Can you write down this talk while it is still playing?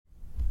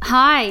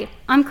Hi,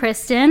 I'm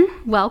Kristen.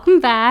 Welcome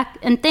back,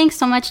 and thanks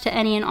so much to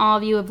any and all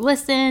of you who have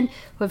listened,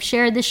 who have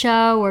shared the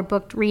show or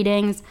booked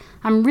readings.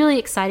 I'm really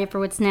excited for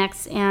what's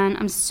next, and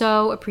I'm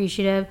so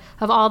appreciative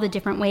of all the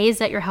different ways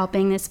that you're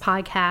helping this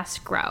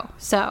podcast grow.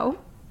 So,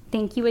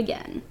 thank you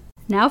again.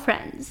 Now,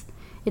 friends,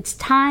 it's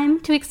time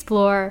to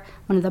explore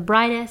one of the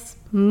brightest,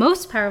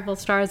 most powerful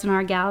stars in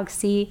our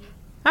galaxy,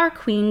 our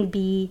Queen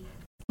Bee.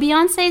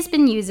 Beyoncé's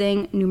been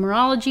using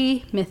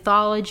numerology,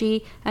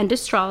 mythology, and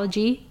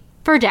astrology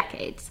for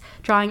decades,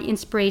 drawing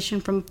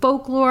inspiration from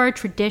folklore,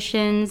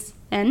 traditions,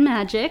 and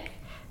magic.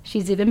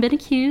 She's even been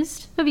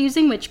accused of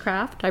using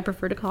witchcraft. I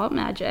prefer to call it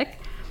magic.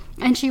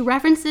 And she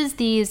references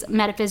these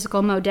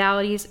metaphysical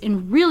modalities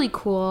in really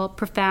cool,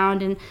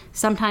 profound, and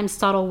sometimes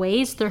subtle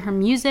ways through her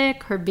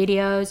music, her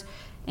videos,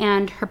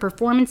 and her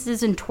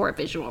performances and tour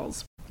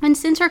visuals. And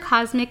since her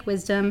cosmic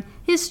wisdom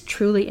is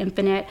truly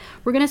infinite,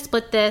 we're going to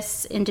split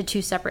this into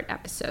two separate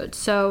episodes.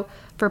 So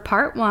for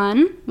part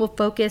one, we'll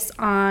focus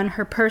on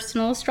her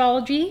personal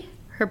astrology,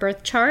 her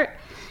birth chart,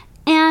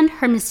 and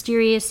her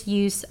mysterious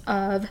use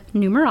of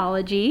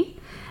numerology.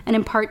 And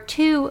in part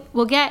two,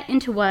 we'll get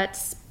into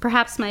what's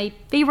perhaps my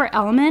favorite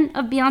element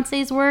of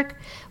Beyoncé's work,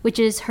 which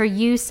is her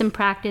use and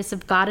practice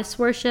of goddess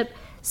worship,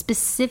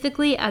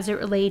 specifically as it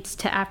relates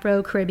to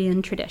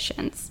Afro-Caribbean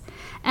traditions.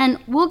 And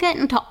we'll get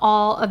into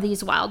all of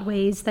these wild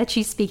ways that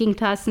she's speaking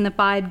to us in the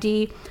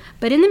 5D.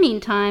 But in the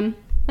meantime,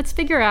 let's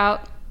figure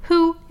out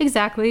who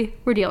exactly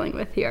we're dealing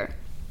with here.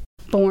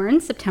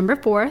 Born September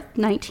 4th,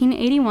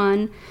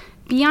 1981,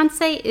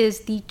 Beyoncé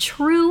is the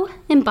true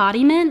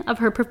embodiment of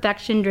her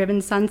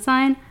perfection-driven sun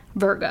sign,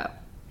 Virgo,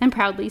 and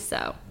proudly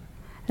so.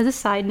 As a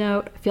side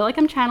note, I feel like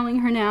I'm channeling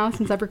her now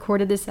since I've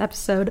recorded this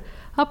episode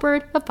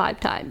upward of 5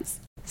 times.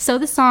 So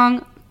the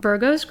song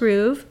Virgo's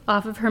Groove,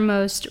 off of her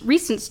most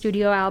recent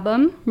studio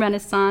album,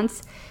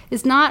 Renaissance,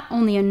 is not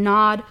only a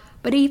nod,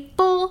 but a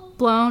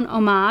full-blown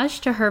homage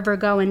to her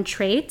Virgoan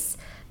traits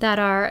that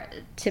are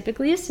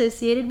typically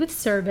associated with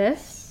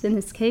service, in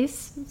this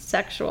case,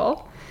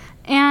 sexual,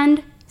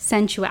 and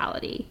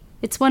sensuality.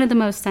 It's one of the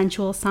most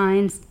sensual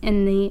signs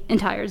in the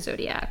entire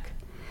zodiac.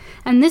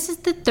 And this is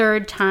the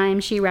third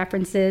time she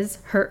references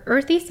her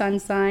earthy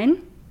sun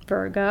sign,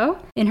 Virgo,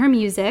 in her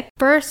music.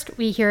 First,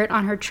 we hear it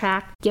on her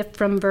track, Gift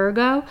from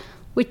Virgo,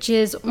 which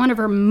is one of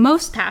her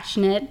most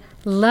passionate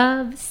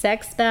love,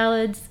 sex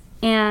ballads.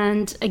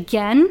 And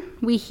again,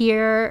 we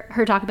hear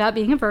her talk about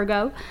being a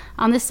Virgo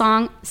on the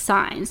song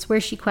Signs,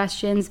 where she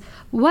questions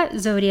what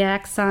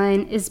zodiac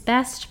sign is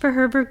best for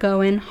her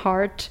Virgoan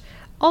heart,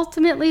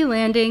 ultimately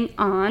landing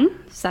on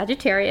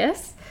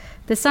Sagittarius,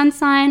 the sun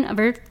sign of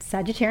her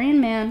Sagittarian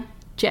man,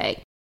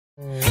 Jay.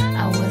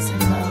 I was in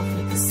love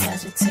with the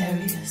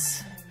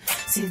Sagittarius.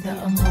 See the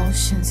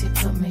emotions he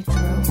put me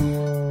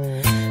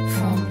through.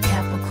 From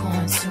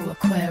Capricorn to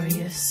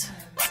Aquarius,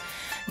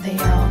 they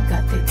all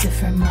got their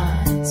different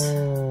minds.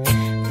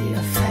 The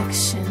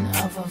affection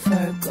of a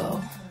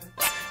Virgo,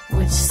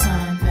 which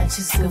sign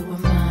matches good with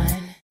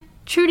mine?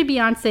 True to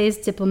Beyoncé's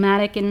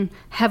diplomatic and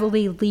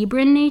heavily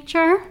Libran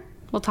nature,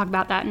 we'll talk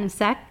about that in a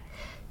sec,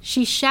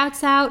 she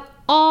shouts out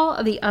all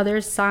of the other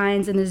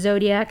signs in the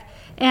zodiac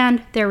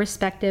and their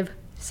respective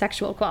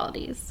sexual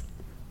qualities.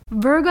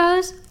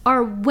 Virgos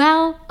are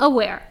well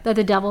aware that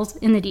the devil's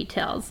in the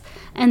details,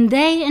 and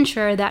they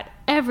ensure that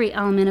every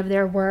element of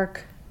their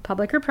work,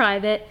 public or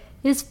private,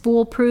 is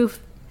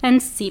foolproof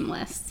and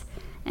seamless.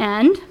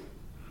 And,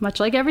 much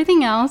like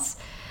everything else,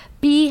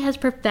 B has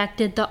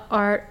perfected the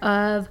art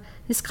of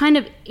this kind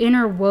of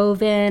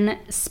interwoven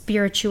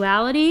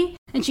spirituality,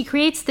 and she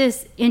creates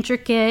this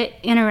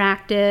intricate,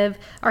 interactive,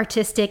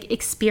 artistic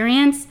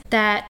experience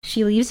that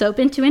she leaves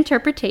open to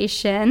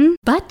interpretation.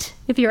 But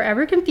if you're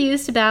ever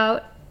confused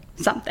about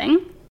something,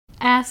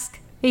 ask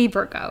a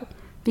Virgo,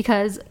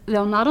 because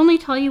they'll not only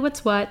tell you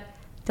what's what,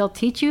 they'll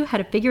teach you how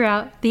to figure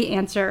out the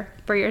answer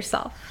for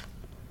yourself.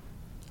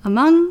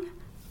 Among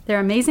their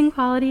amazing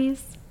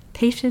qualities,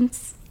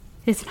 patience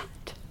is not.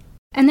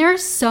 And there are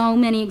so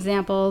many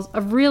examples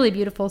of really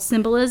beautiful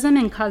symbolism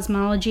and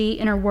cosmology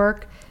in her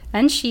work,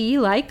 and she,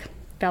 like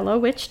fellow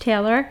witch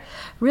Taylor,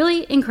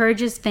 really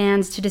encourages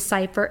fans to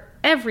decipher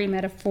every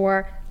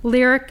metaphor,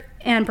 lyric,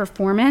 and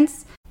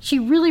performance. She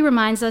really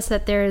reminds us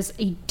that there is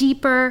a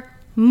deeper,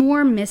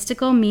 more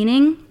mystical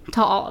meaning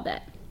to all of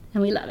it,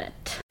 and we love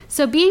it.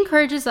 So Bee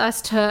encourages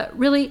us to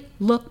really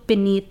look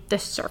beneath the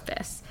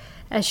surface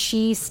as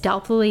she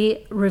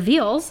stealthily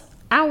reveals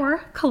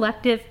our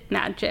collective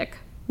magic,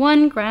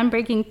 one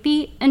groundbreaking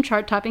feat and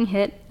chart-topping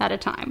hit at a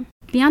time.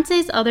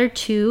 Beyoncé's other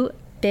two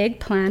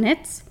big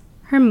planets,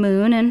 her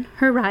moon and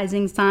her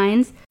rising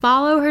signs,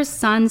 follow her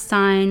sun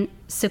sign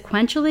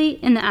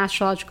sequentially in the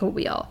astrological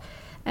wheel.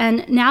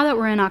 And now that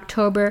we're in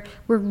October,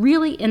 we're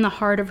really in the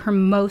heart of her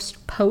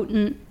most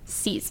potent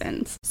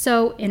seasons.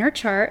 So in her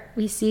chart,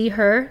 we see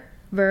her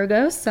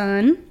Virgo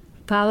sun,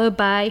 followed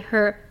by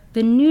her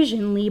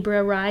Venusian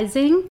Libra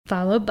rising,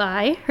 followed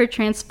by her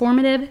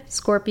transformative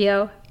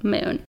Scorpio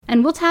moon.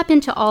 And we'll tap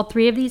into all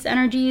three of these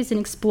energies and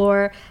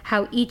explore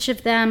how each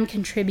of them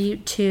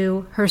contribute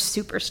to her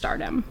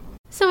superstardom.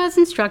 So as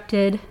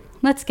instructed,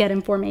 let's get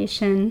in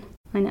formation.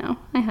 I know,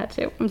 I had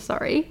to, I'm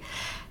sorry.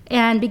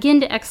 And begin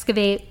to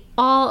excavate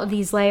all of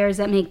these layers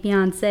that make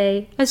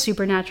Beyoncé a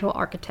supernatural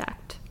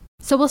architect.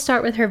 So we'll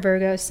start with her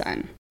Virgo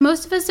sun.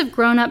 Most of us have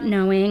grown up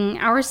knowing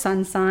our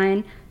sun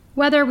sign,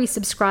 whether we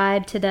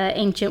subscribe to the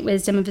ancient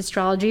wisdom of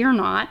astrology or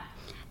not.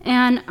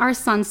 And our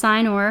sun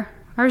sign, or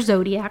our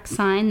zodiac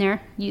sign,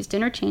 they're used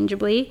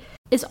interchangeably,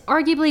 is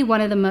arguably one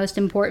of the most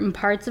important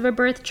parts of a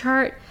birth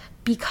chart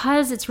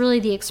because it's really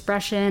the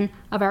expression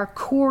of our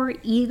core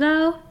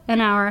ego and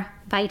our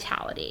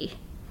vitality.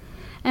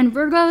 And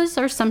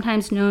Virgos are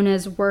sometimes known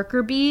as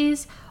worker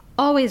bees,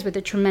 always with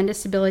a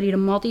tremendous ability to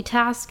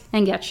multitask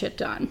and get shit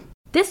done.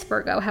 This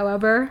Virgo,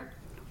 however,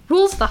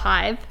 rules the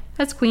hive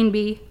as queen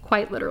bee,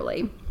 quite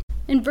literally.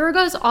 And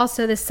Virgo is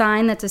also the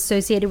sign that's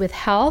associated with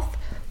health,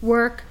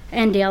 work,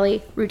 and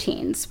daily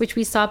routines, which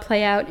we saw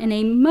play out in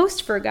a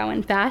most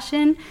Virgoan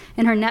fashion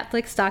in her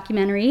Netflix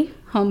documentary,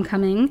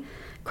 Homecoming,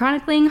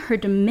 chronicling her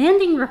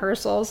demanding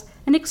rehearsals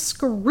and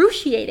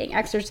excruciating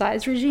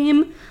exercise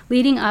regime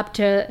leading up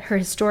to her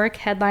historic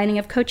headlining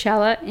of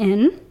Coachella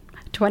in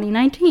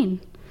 2019,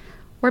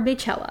 or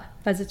Beychella,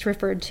 as it's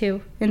referred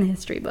to in the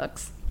history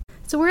books.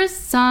 So whereas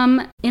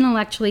some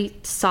intellectually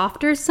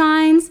softer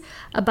signs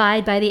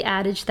abide by the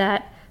adage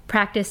that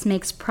practice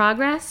makes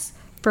progress,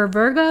 for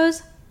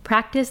Virgos,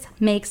 practice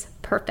makes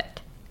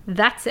perfect.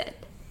 That's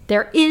it.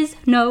 There is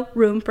no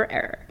room for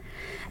error.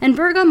 And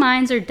Virgo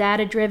minds are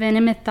data-driven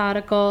and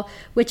methodical,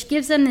 which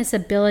gives them this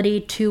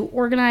ability to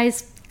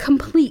organize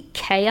complete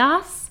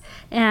chaos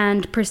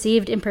and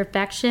perceived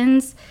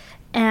imperfections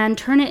and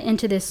turn it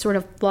into this sort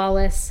of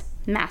flawless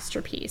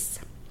masterpiece.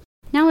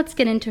 Now let's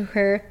get into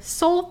her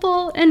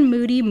soulful and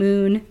moody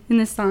moon in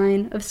the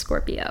sign of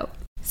Scorpio.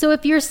 So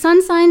if your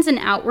sun sign's an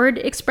outward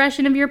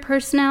expression of your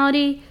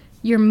personality,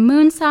 your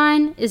moon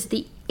sign is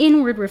the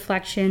inward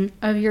reflection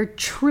of your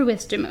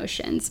truest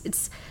emotions.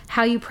 It's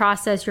how you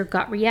process your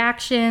gut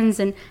reactions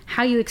and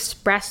how you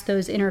express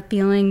those inner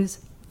feelings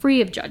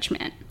free of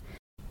judgment.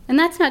 And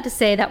that's not to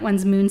say that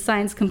one's moon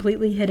sign's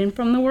completely hidden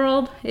from the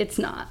world. It's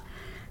not.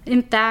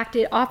 In fact,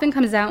 it often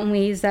comes out in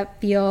ways that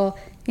feel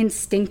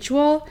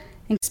instinctual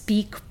and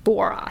speak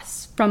for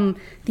us from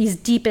these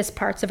deepest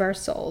parts of our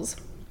souls.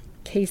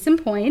 Case in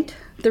point,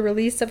 the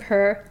release of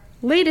her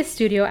latest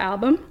studio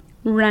album,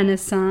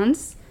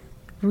 Renaissance,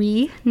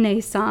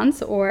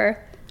 Renaissance,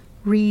 or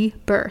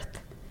Rebirth.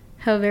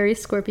 How very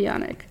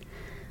Scorpionic.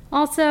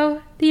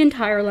 Also, the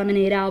entire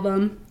Lemonade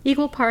album,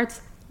 equal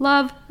parts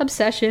love,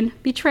 obsession,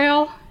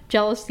 betrayal,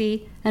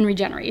 jealousy, and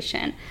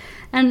regeneration.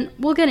 And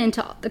we'll get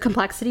into the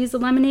complexities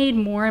of Lemonade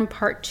more in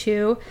part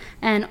 2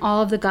 and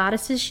all of the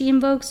goddesses she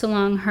invokes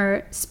along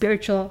her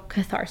spiritual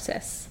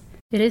catharsis.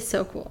 It is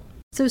so cool.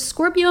 So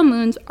Scorpio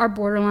moons are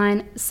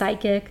borderline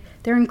psychic.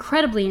 They're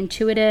incredibly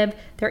intuitive,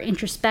 they're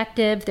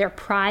introspective, they're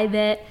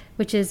private,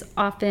 which is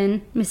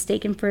often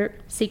mistaken for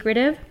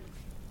secretive.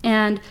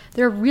 And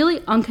they're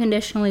really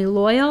unconditionally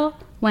loyal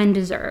when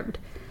deserved.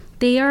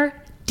 They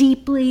are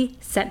deeply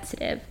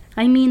sensitive.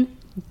 I mean,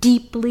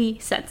 deeply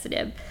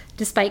sensitive.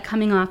 Despite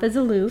coming off as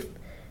aloof,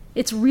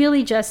 it's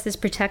really just this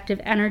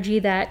protective energy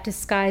that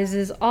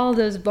disguises all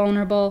those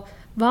vulnerable,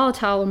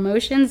 volatile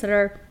emotions that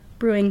are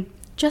brewing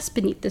just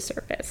beneath the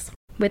surface.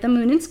 With a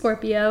moon in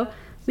Scorpio,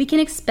 we can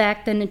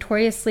expect the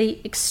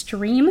notoriously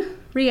extreme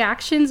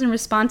reactions and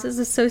responses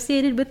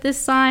associated with this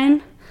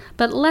sign,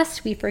 but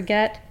lest we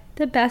forget,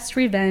 the best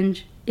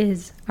revenge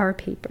is our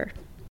paper.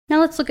 Now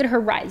let's look at her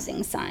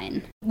rising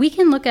sign. We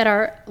can look at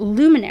our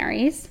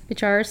luminaries,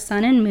 which are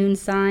sun and moon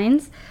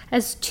signs,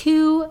 as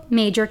two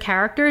major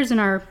characters in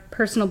our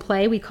personal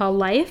play we call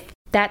life.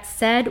 That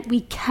said,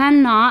 we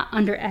cannot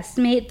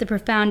underestimate the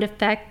profound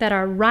effect that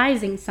our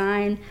rising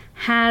sign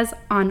has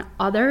on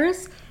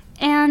others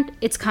and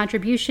its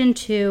contribution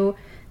to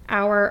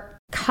our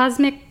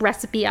cosmic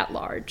recipe at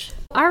large.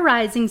 Our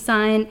rising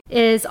sign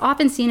is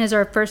often seen as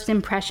our first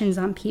impressions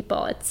on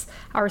people. It's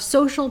our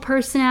social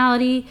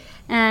personality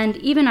and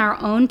even our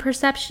own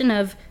perception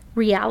of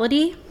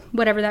reality,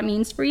 whatever that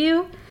means for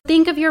you.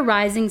 Think of your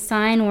rising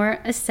sign or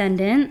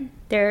ascendant,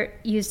 they're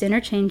used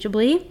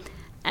interchangeably,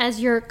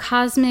 as your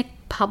cosmic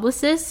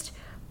publicist,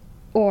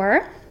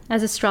 or,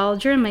 as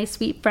astrologer and my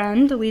sweet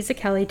friend Elisa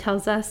Kelly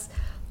tells us,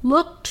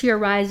 look to your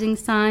rising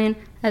sign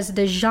as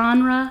the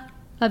genre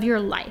of your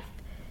life.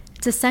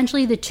 It's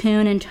essentially the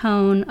tune and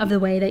tone of the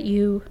way that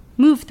you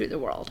move through the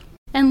world.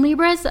 And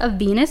Libra is a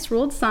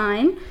Venus-ruled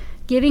sign,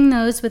 giving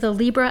those with a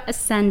Libra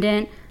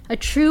ascendant a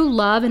true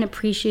love and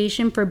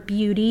appreciation for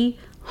beauty,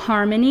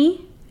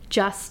 harmony,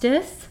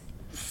 justice,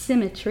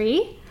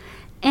 symmetry,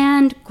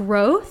 and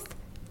growth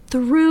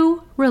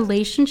through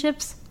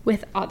relationships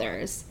with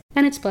others.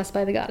 And it's blessed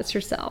by the goddess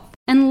herself.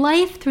 And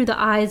life through the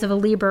eyes of a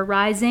Libra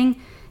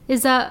rising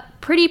is a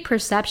pretty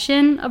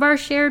perception of our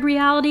shared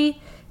reality.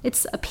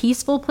 It's a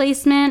peaceful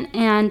placement,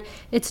 and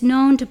it's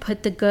known to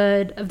put the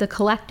good of the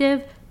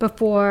collective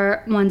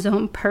before one's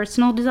own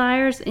personal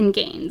desires and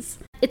gains.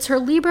 It's her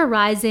Libra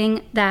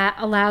rising that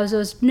allows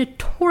those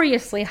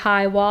notoriously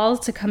high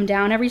walls to come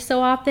down every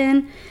so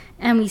often,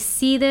 and we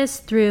see this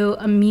through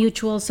a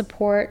mutual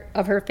support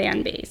of her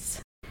fan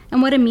base.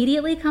 And what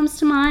immediately comes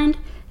to mind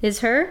is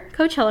her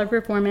Coachella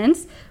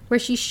performance, where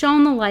she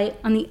shone the light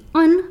on the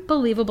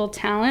unbelievable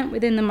talent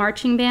within the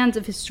marching bands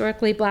of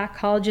historically Black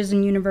colleges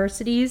and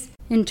universities,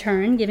 in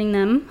turn giving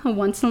them a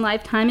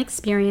once-in-a-lifetime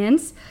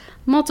experience,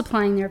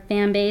 multiplying their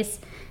fan base,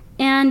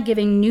 and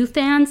giving new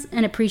fans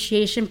an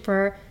appreciation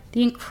for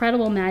the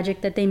incredible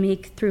magic that they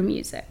make through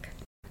music.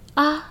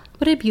 Ah,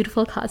 what a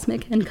beautiful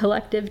cosmic and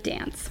collective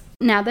dance.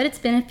 Now that it's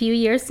been a few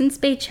years since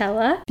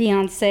Beyoncé,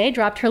 Beyoncé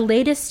dropped her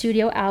latest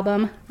studio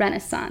album,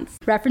 Renaissance.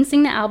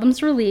 Referencing the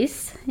album's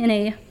release in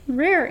a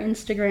rare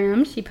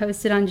Instagram she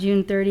posted on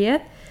June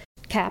 30th,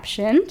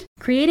 captioned,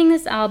 "Creating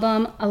this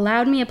album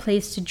allowed me a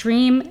place to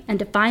dream and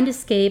to find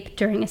escape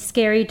during a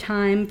scary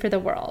time for the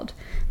world.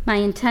 My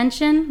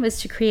intention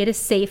was to create a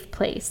safe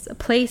place, a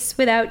place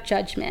without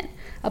judgment,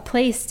 a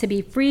place to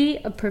be free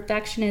of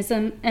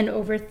perfectionism and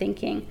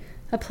overthinking,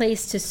 a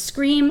place to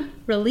scream,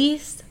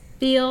 release,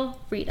 feel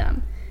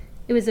freedom.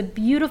 It was a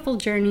beautiful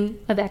journey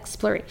of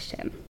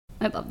exploration."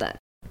 I love that.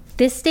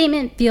 This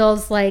statement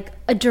feels like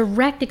a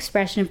direct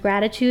expression of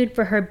gratitude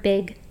for her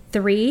big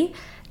three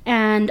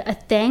and a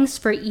thanks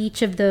for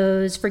each of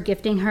those for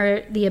gifting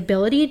her the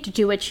ability to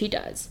do what she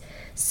does.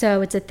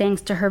 So it's a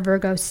thanks to her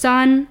Virgo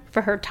sun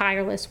for her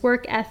tireless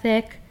work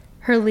ethic,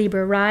 her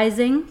Libra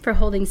rising for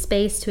holding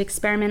space to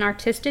experiment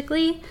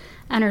artistically,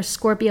 and her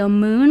Scorpio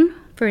moon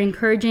for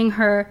encouraging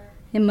her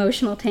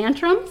emotional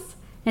tantrums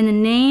in the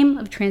name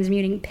of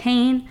transmuting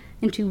pain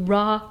into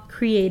raw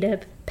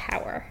creative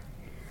power.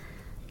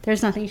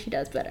 There's nothing she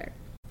does better.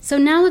 So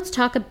now let's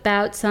talk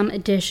about some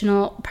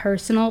additional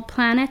personal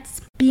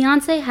planets.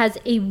 Beyoncé has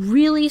a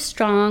really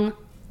strong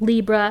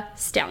Libra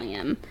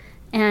stellium.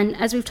 And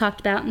as we've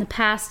talked about in the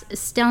past, a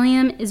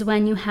stellium is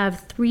when you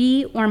have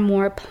 3 or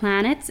more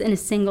planets in a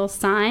single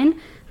sign,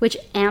 which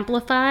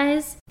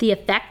amplifies the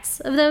effects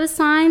of those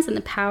signs and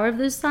the power of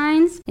those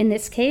signs. In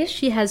this case,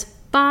 she has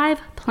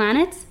 5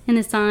 planets in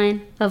the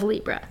sign of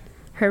Libra: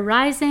 her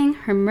rising,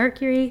 her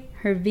Mercury,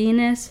 her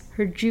Venus,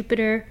 her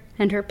Jupiter,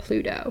 and her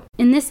Pluto.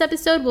 In this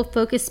episode, we'll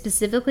focus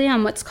specifically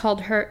on what's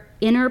called her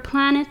inner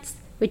planets,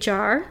 which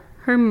are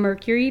her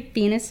Mercury,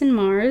 Venus, and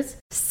Mars.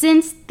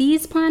 Since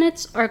these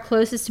planets are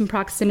closest in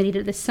proximity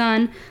to the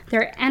sun,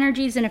 their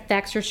energies and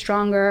effects are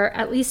stronger,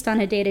 at least on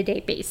a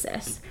day-to-day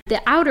basis.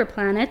 The outer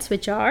planets,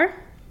 which are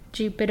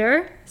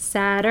Jupiter,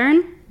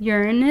 Saturn,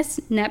 Uranus,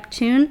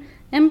 Neptune,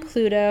 and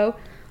Pluto,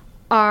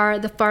 are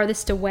the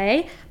farthest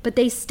away, but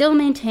they still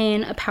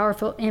maintain a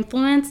powerful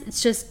influence.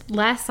 It's just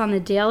less on the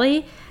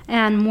daily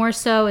and more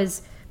so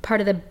as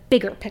part of the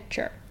bigger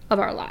picture of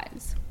our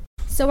lives.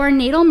 So our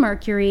natal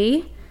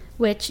Mercury,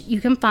 which you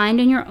can find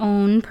in your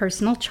own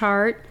personal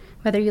chart,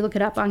 whether you look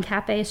it up on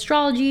Cafe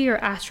Astrology or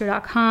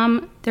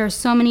Astro.com, there are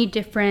so many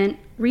different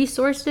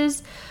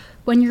resources.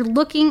 When you're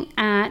looking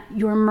at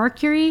your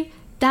Mercury,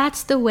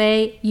 that's the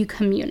way you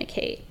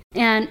communicate.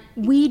 And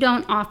we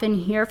don't often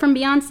hear from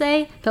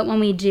Beyoncé, but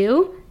when we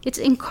do, it's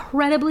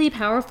incredibly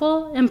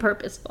powerful and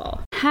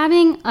purposeful.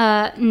 Having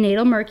a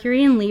natal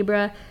Mercury in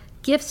Libra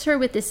gifts her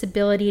with this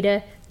ability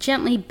to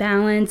gently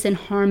balance and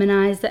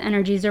harmonize the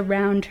energies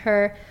around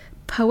her,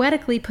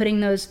 poetically putting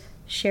those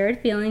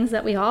shared feelings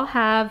that we all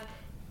have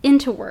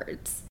into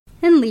words.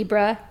 And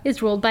Libra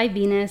is ruled by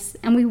Venus,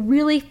 and we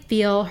really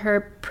feel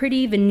her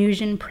pretty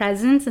Venusian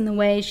presence in the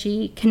way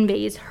she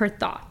conveys her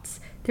thoughts.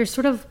 There's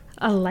sort of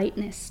a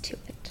lightness to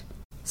it.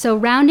 So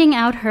rounding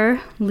out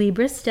her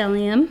Libra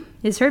stellium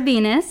is her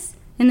Venus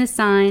in the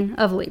sign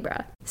of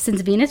Libra.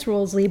 Since Venus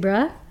rules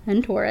Libra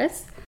and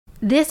Taurus,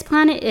 this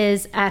planet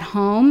is at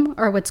home,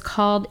 or what's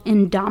called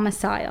in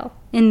domicile,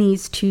 in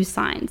these 2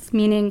 signs,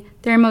 meaning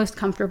they're most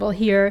comfortable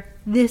here.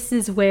 This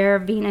is where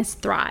Venus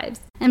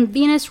thrives. And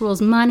Venus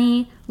rules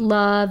money,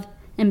 love,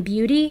 and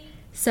beauty,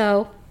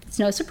 so it's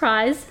no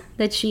surprise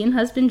that she and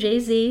husband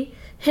Jay-Z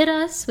hit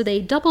us with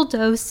a double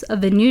dose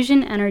of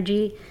Venusian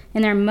energy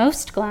in their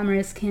most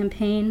glamorous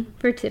campaign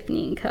for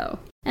Tiffany & Co.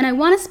 And I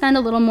want to spend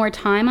a little more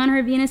time on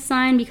her Venus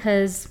sign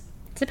because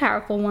it's a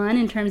powerful one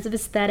in terms of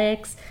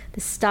aesthetics,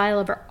 the style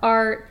of her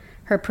art,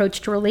 her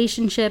approach to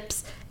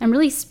relationships, and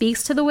really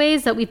speaks to the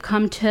ways that we've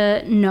come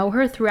to know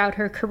her throughout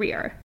her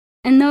career.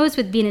 And those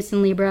with Venus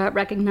and Libra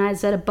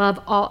recognize that above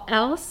all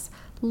else,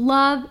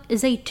 love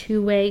is a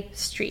 2-way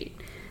street.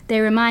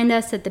 They remind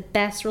us that the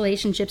best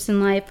relationships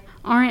in life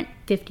aren't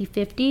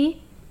 50-50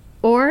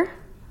 or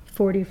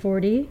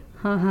 40-40,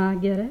 haha,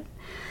 get it?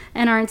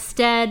 And are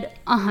instead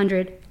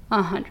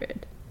 100-100.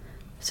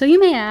 So you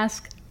may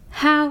ask,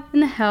 how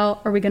in the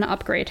hell are we going to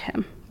upgrade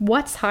him?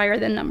 What's higher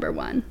than number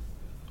 1?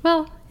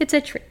 Well, it's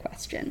a trick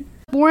question.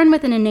 Born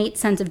with an innate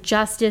sense of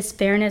justice,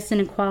 fairness, and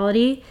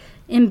equality,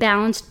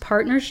 imbalanced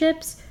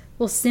partnerships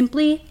will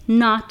simply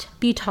not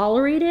be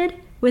tolerated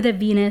with a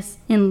Venus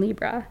in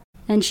Libra.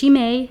 And she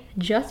may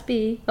just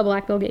be a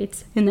Black Bill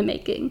Gates in the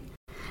making.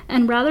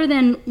 And rather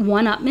than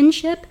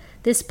one-upmanship,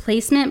 this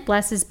placement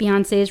blesses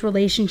Beyoncé's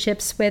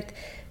relationships with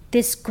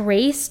this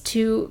grace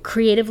to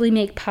creatively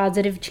make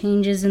positive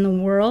changes in the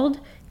world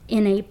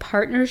in a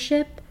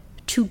partnership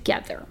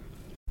together.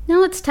 Now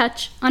let's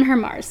touch on her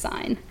Mars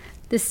sign,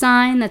 the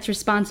sign that's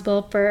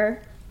responsible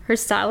for her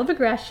style of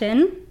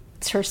aggression,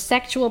 it's her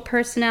sexual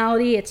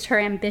personality, it's her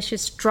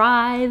ambitious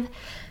drive.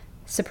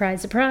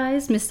 Surprise,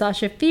 surprise, Miss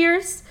Sasha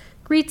Fierce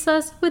greets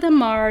us with a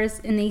Mars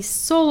in the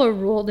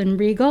solar-ruled and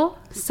regal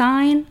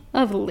sign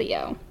of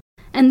Leo.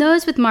 And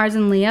those with Mars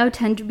in Leo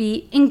tend to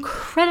be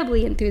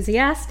incredibly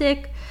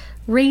enthusiastic,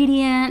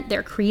 radiant,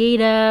 they're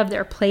creative,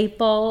 they're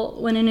playful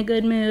when in a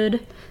good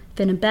mood. If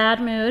in a bad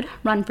mood,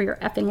 run for your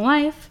effing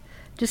life.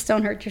 Just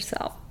don't hurt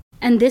yourself.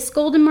 And this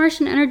golden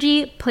Martian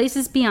energy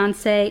places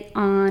Beyoncé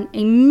on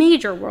a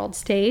major world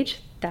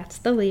stage, that's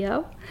the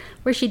Leo,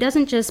 where she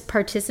doesn't just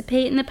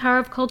participate in the power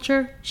of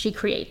culture, she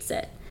creates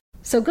it.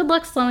 So good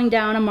luck slowing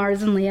down a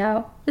Mars in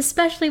Leo,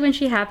 especially when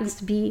she happens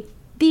to be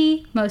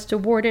the most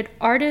awarded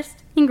artist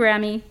in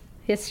Grammy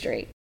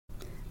history.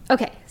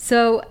 Okay,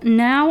 so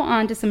now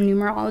on to some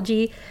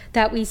numerology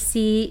that we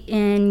see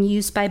in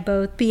use by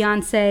both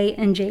Beyoncé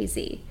and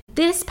Jay-Z.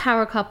 This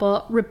power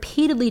couple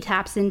repeatedly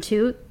taps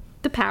into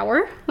the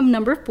power of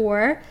number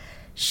 4,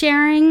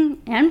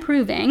 sharing and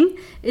proving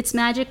its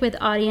magic with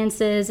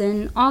audiences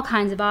in all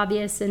kinds of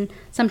obvious and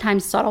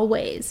sometimes subtle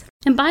ways.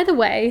 And by the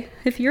way,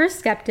 if you're a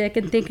skeptic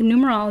and think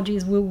numerology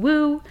is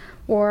woo-woo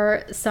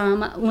or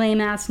some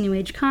lame-ass new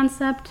age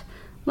concept,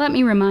 let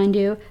me remind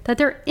you that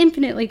they're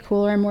infinitely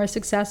cooler and more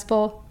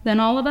successful than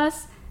all of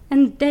us,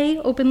 and they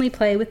openly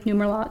play with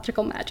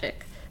numerological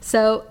magic.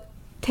 So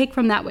take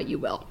from that what you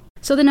will.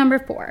 So the number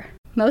 4.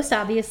 Most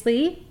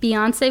obviously,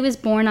 Beyoncé was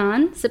born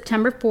on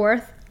September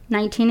 4th,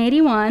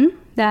 1981.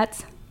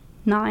 That's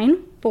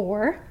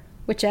 9-4,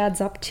 which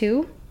adds up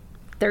to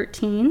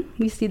 13.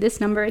 We see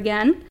this number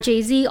again.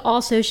 Jay-Z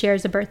also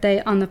shares a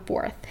birthday on the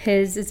 4th.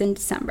 His is in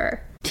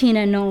December.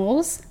 Tina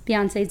Knowles,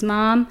 Beyoncé's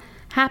mom,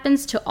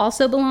 happens to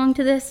also belong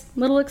to this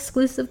little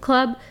exclusive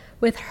club,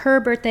 with her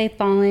birthday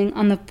falling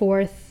on the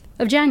 4th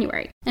of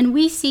January. And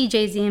we see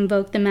Jay-Z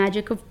invoke the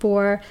magic of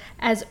 4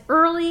 as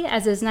early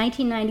as his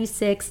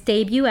 1996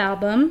 debut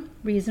album,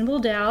 Reasonable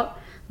Doubt,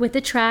 with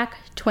the track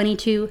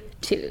 22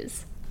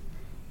 Twos.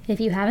 If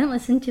you haven't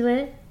listened to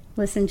it,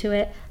 listen to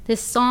it.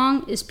 This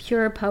song is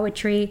pure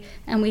poetry,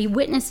 and we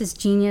witness his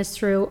genius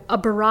through a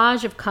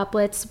barrage of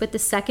couplets with the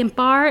second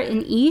bar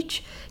in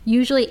each,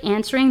 usually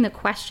answering the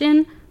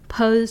question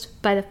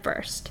posed by the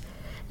first.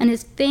 And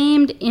his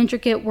famed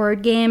intricate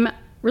word game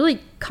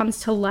really comes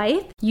to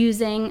life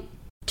using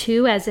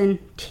 2 as in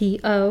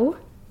T-O,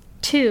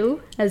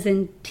 2 as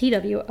in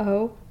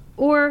T-W-O,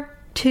 or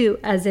 2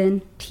 as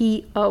in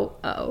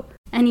T-O-O.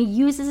 And he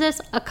uses this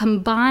a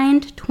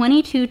combined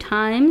 22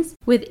 times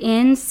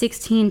within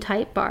 16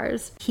 type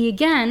bars. He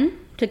again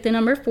took the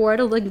number 4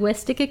 to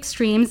linguistic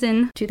extremes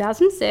in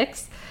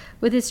 2006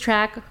 with his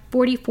track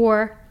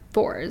 44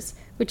 Fours,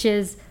 which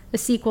is a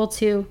sequel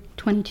to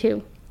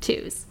 22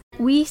 Twos.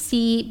 We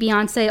see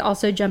Beyoncé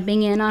also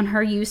jumping in on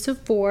her use of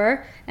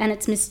 4 and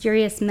its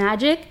mysterious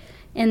magic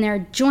in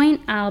their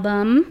joint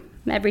album,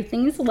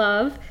 Everything is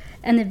Love,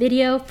 and the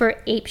video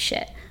for Ape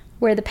Shit,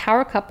 where the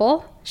power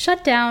couple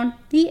shut down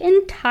the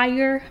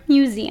entire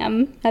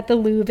museum at the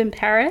Louvre in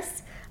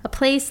Paris, a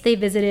place they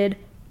visited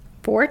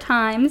 4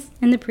 times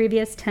in the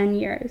previous 10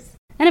 years.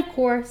 And of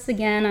course,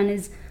 again, on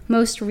his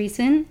most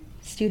recent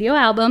studio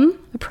album,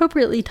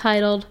 appropriately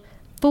titled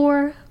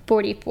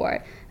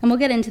 444. And we'll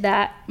get into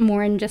that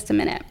more in just a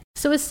minute.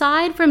 So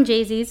aside from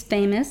Jay-Z's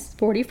famous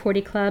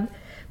 40/40 Club,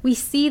 we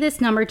see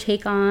this number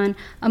take on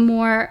a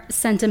more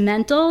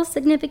sentimental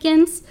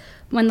significance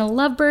when the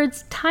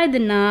Lovebirds tied the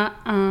knot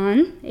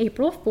on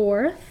April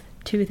 4th,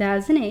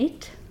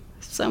 2008.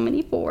 So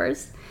many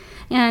 4s.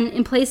 And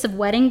in place of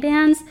wedding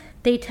bands,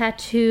 they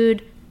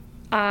tattooed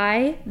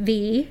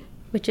IV,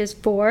 which is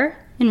 4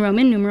 in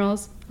Roman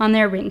numerals, on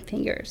their ring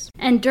fingers.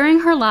 And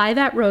during her live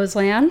at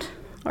Roseland,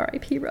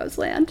 R.I.P.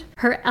 Roseland,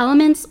 her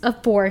Elements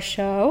of 4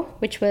 show,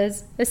 which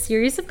was a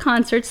series of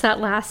concerts that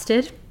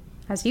lasted,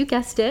 as you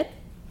guessed it,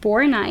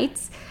 4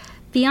 nights,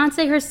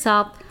 Beyoncé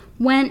herself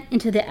went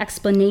into the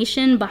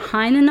explanation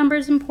behind the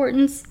number's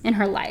importance in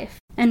her life.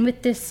 And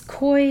with this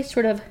coy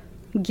sort of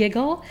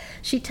giggle,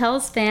 she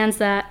tells fans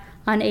that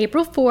on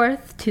April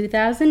 4th,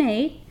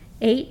 2008,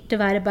 8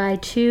 divided by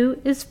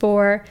 2 is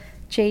 4,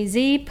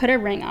 Jay-Z put a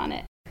ring on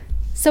it.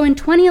 So in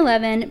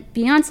 2011,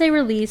 Beyoncé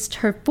released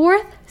her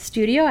 4th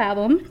studio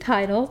album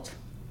titled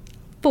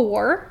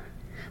 4,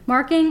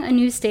 marking a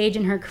new stage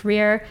in her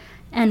career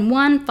and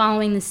one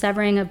following the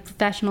severing of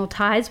professional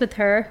ties with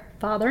her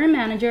father and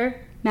manager,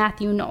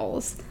 Matthew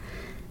Knowles.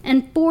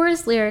 And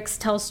 4's lyrics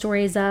tell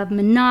stories of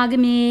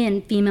monogamy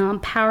and female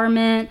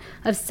empowerment,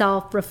 of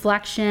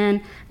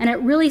self-reflection, and it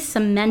really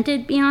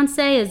cemented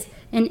Beyoncé as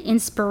an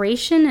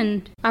inspiration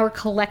and our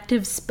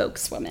collective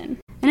spokeswoman.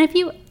 And if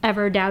you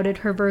ever doubted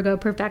her Virgo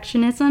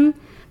perfectionism,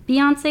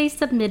 Beyoncé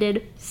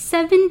submitted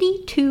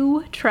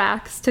 72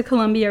 tracks to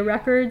Columbia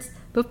Records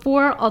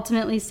before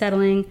ultimately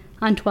settling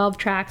on 12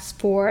 tracks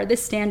for the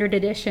standard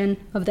edition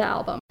of the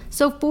album.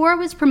 So 4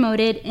 was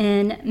promoted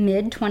in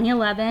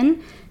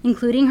mid-2011,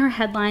 including her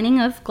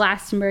headlining of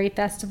Glastonbury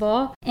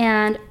Festival,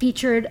 and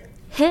featured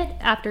hit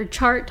after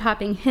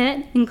chart-topping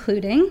hit,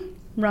 including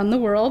Run the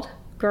World,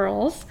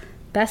 Girls,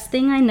 Best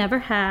Thing I Never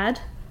Had,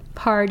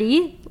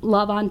 Party,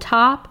 Love on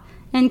Top,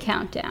 and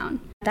Countdown.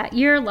 That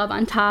year, Love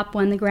on Top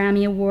won the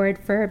Grammy Award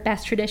for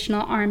Best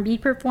Traditional R&B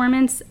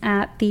Performance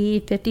at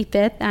the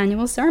 55th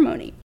annual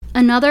ceremony.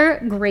 Another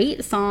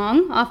great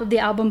song off of the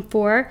album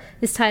 4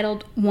 is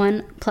titled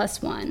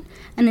 1+1,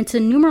 and it's a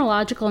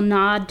numerological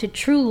nod to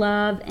true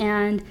love,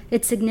 and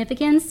its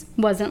significance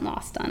wasn't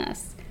lost on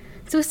us.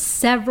 So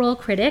several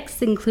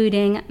critics,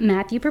 including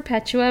Matthew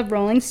Perpetua of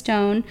Rolling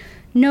Stone,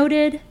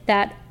 noted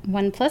that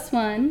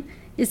 1+1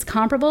 is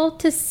comparable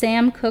to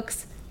Sam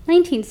Cooke's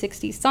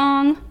 1960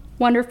 song,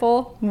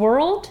 Wonderful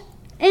World,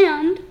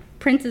 and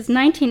Prince's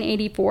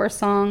 1984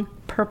 song,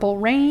 Purple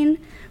Rain,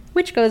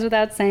 which goes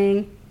without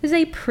saying is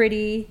a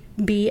pretty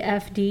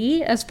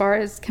BFD as far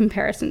as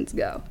comparisons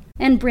go.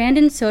 And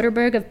Brandon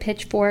Soderbergh of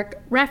Pitchfork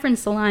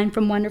referenced the line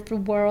from Wonderful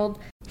World.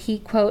 He,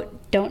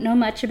 quote, "Don't know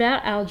much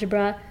about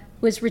algebra,"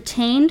 was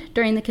retained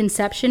during the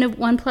conception of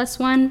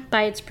 1+1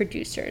 by its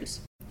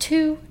producers.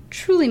 Two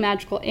truly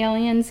magical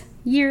aliens,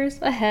 years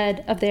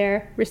ahead of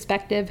their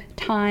respective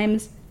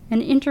times,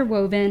 and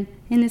interwoven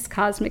in this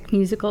cosmic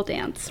musical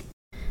dance.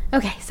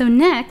 Okay, so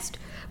next,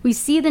 we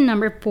see the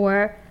number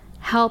 4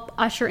 help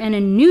usher in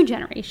a new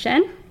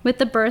generation with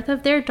the birth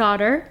of their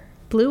daughter,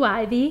 Blue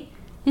Ivy,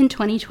 in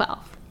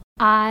 2012.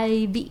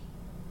 Ivy,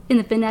 in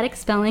the phonetic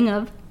spelling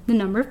of the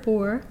number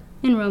 4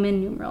 in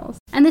Roman numerals.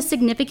 And the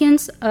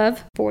significance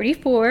of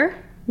 44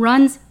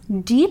 runs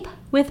deep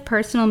with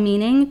personal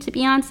meaning to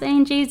Beyoncé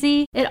and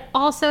Jay-Z. It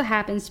also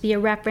happens to be a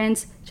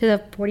reference to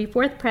the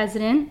 44th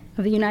president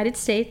of the United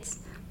States,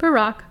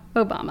 Barack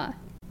Obama.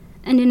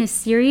 And in a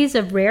series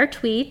of rare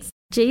tweets,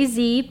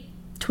 Jay-Z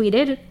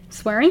tweeted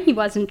swearing he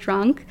wasn't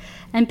drunk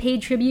and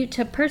paid tribute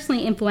to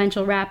personally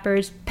influential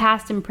rappers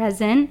past and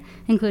present,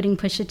 including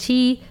Pusha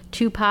T,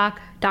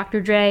 Tupac, Dr.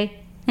 Dre,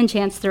 and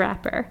Chance the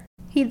Rapper.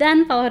 He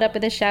then followed up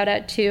with a shout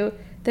out to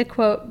the,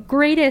 quote,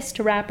 greatest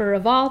rapper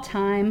of all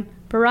time,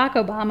 Barack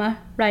Obama,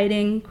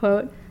 writing,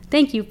 quote,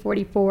 "Thank you,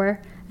 44,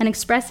 and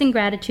expressing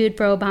gratitude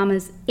for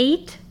Obama's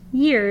 8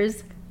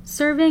 years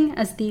serving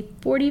as the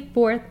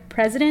 44th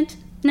president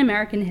in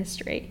American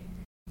history."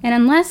 And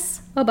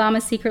unless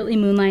Obama secretly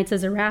moonlights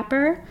as a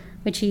rapper,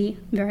 which he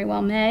very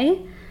well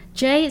may,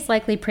 Jay is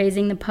likely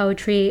praising the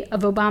poetry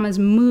of Obama's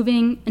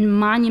moving and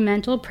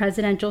monumental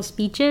presidential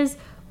speeches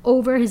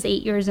over his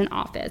 8 years in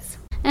office.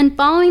 And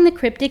following the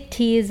cryptic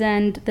tease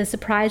and the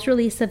surprise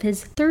release of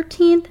his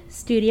 13th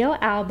studio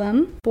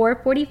album,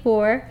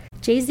 444,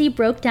 Jay-Z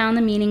broke down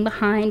the meaning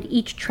behind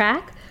each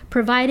track,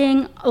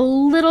 providing a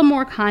little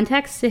more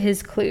context to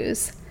his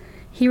clues.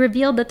 He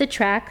revealed that the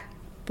track,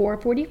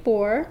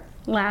 444,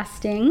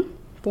 lasting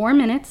 4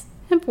 minutes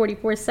and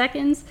 44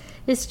 seconds,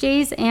 is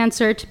Jay's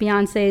answer to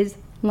Beyoncé's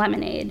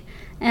Lemonade.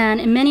 And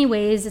in many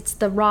ways, it's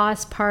the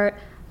rawest part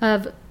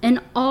of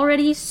an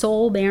already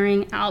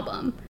soul-bearing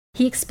album.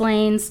 He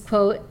explains,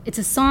 quote, "It's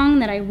a song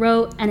that I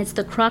wrote and it's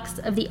the crux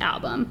of the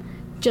album,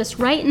 just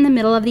right in the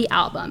middle of the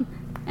album.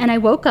 And I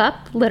woke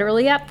up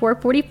literally at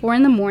 4:44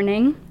 in the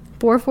morning,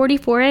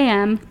 4:44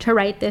 a.m. to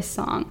write this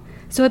song.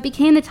 So it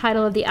became the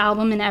title of the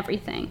album and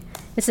everything.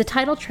 It's the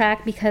title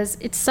track because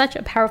it's such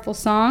a powerful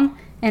song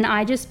and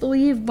I just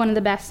believe one of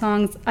the best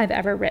songs I've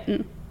ever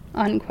written,"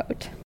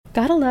 unquote.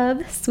 Gotta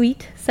love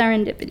sweet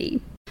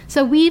serendipity.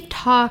 So we've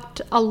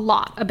talked a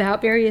lot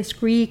about various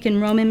Greek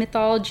and Roman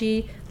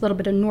mythology, a little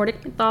bit of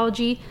Nordic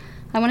mythology.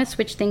 I want to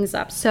switch things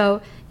up.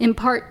 So in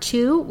part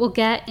 2, we'll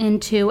get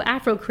into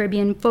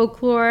Afro-Caribbean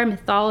folklore,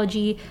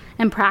 mythology,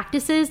 and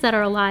practices that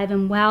are alive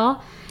and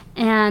well,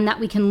 and that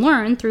we can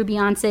learn through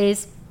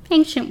Beyoncé's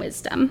ancient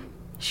wisdom.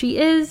 She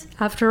is,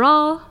 after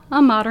all,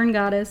 a modern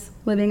goddess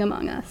living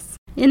among us.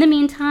 In the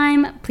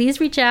meantime, please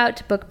reach out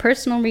to book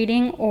personal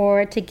reading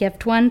or to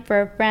gift one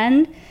for a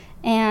friend.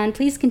 And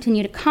please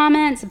continue to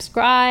comment,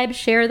 subscribe,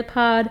 share the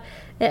pod.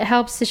 It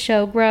helps the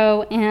show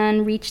grow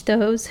and reach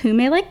those who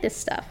may like this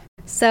stuff.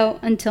 So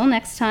until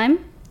next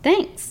time,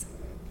 thanks.